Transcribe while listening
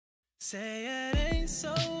Say it ain't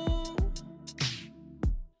so.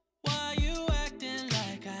 Why you acting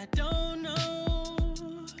like I don't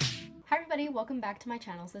know? Hi everybody, welcome back to my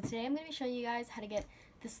channel. So today I'm going to be showing you guys how to get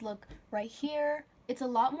this look right here. It's a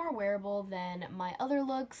lot more wearable than my other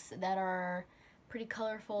looks that are pretty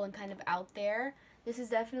colorful and kind of out there. This is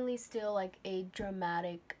definitely still like a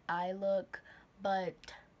dramatic eye look, but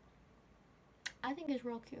I think it's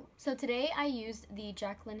real cute. So today I used the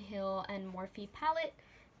Jaclyn Hill and Morphe palette.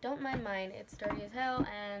 Don't mind mine, it's dirty as hell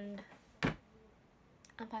and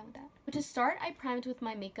I'm fine with that. But to start, I primed with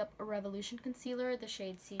my Makeup Revolution concealer, the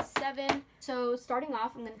shade C7. So starting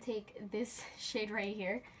off, I'm going to take this shade right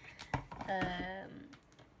here.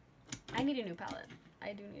 I need a new palette.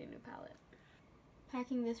 I do need a new palette.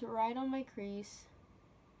 Packing this right on my crease.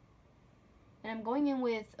 And I'm going in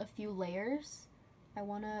with a few layers. I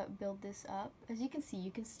want to build this up. As you can see, you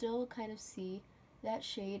can still kind of see that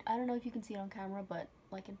shade. I don't know if you can see it on camera, but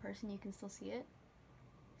like in person you can still see it.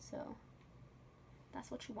 So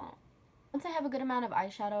that's what you want. Once I have a good amount of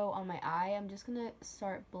eyeshadow on my eye, I'm just gonna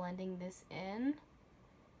start blending this in.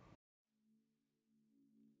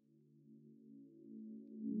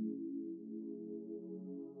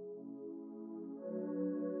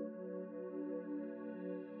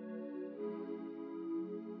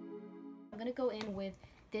 I'm gonna go in with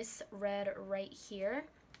this red right here.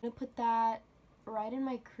 I'm gonna put that right in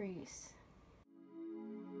my crease.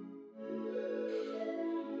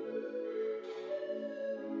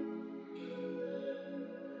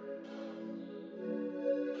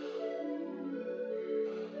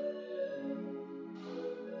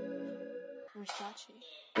 Versace.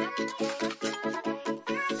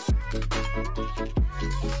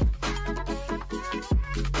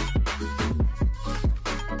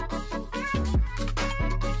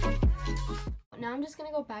 Now I'm just going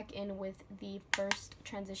to go back in with the first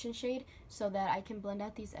transition shade so that I can blend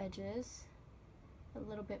out these edges a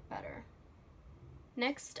little bit better.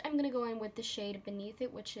 Next, I'm going to go in with the shade beneath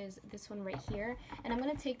it, which is this one right here. And I'm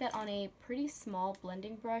going to take that on a pretty small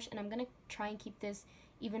blending brush, and I'm going to try and keep this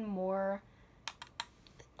even more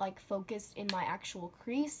like focused in my actual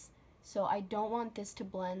crease. So I don't want this to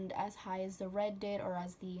blend as high as the red did or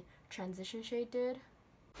as the transition shade did.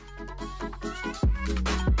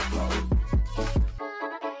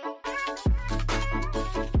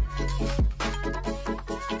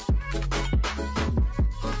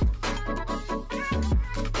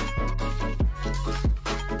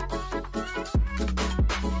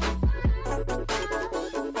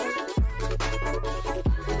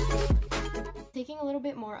 Taking a little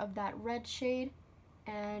bit more of that red shade,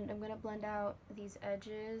 and I'm going to blend out these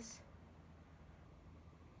edges.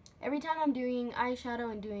 Every time I'm doing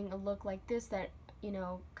eyeshadow and doing a look like this that, you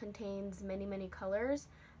know, contains many colors,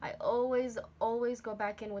 I always go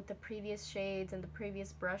back in with the previous shades and the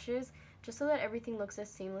previous brushes just so that everything looks as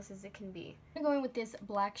seamless as it can be. I'm going with this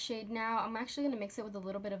black shade now. I'm actually going to mix it with a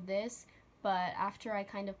little bit of this, but after I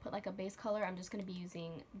kind of put like a base color, I'm just going to be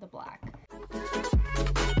using the black.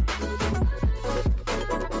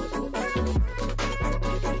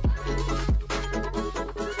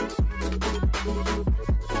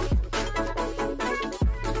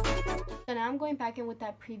 So now I'm going back in with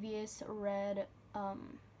that previous red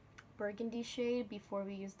burgundy shade before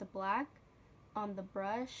we use the black on the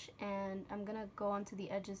brush, and I'm gonna go onto the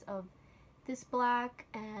edges of this black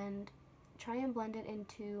and try and blend it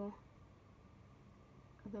into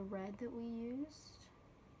the red that we used.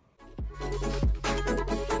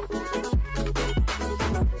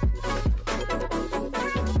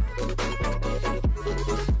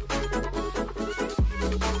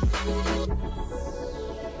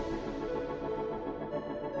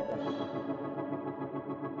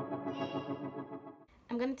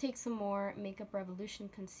 I'm going to take some more Makeup Revolution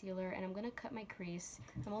concealer and I'm going to cut my crease.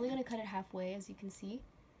 I'm only going to cut it halfway, as you can see.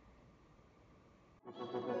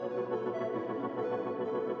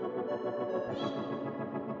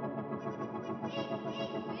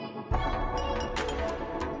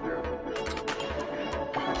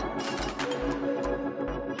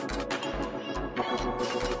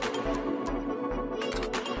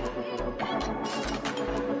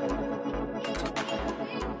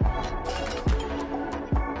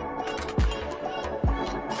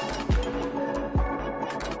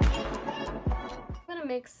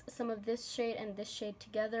 Mix some of this shade and this shade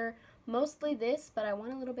together, mostly this, but I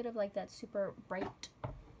want a little bit of like that super bright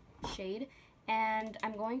shade, and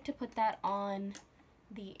I'm going to put that on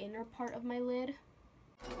the inner part of my lid.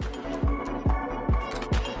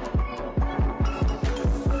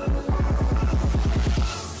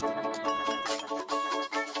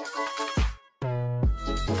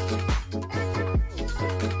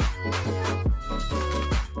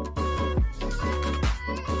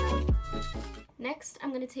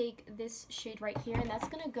 going to take this shade right here, and that's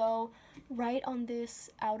going to go right on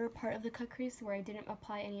this outer part of the cut crease where I didn't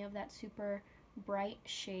apply any of that super bright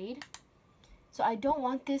shade. So I don't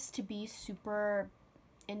want this to be super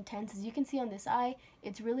intense. As you can see on this eye,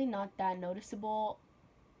 it's really not that noticeable,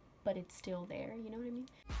 but it's still there, you know what I mean?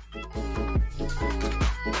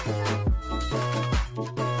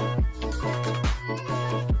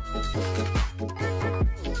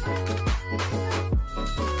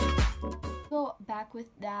 Go back with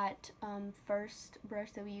that first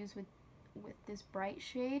brush that we used with this bright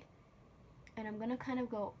shade, and I'm gonna kind of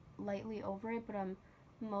go lightly over it, but I'm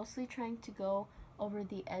mostly trying to go over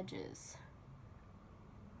the edges.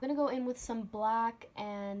 I'm gonna go in with some black,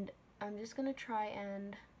 and I'm just gonna try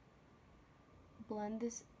and blend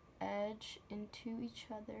this edge into each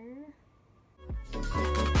other.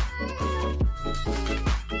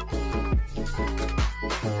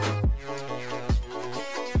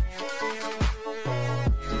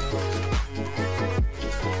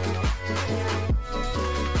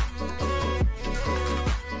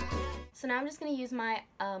 So now I'm just going to use my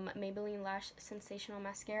Maybelline Lash Sensational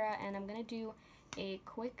Mascara, and I'm going to do a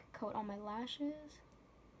quick coat on my lashes.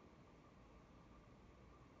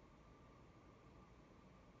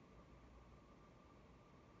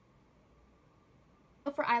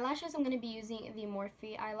 So for eyelashes, I'm going to be using the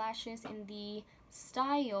Morphe eyelashes in the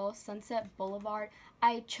style Sunset Boulevard.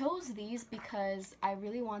 I chose these because I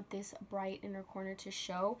really want this bright inner corner to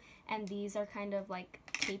show, and these are kind of like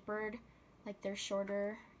tapered, like they're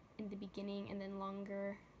shorter in the beginning and then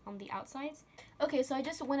longer on the outsides. Okay, so I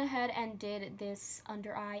just went ahead and did this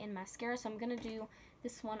under eye and mascara, so I'm going to do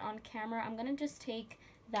this one on camera. I'm going to just take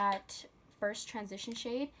that first transition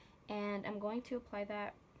shade, and I'm going to apply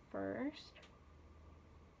that first.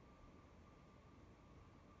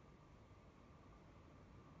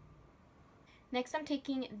 Next, I'm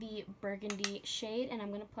taking the burgundy shade, and I'm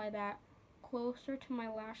going to apply that closer to my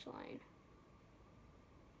lash line.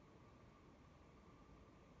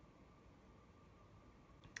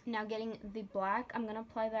 Now getting the black, I'm going to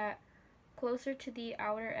apply that closer to the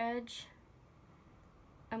outer edge.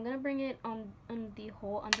 I'm going to bring it on the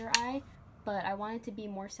whole under eye, but I want it to be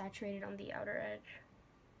more saturated on the outer edge.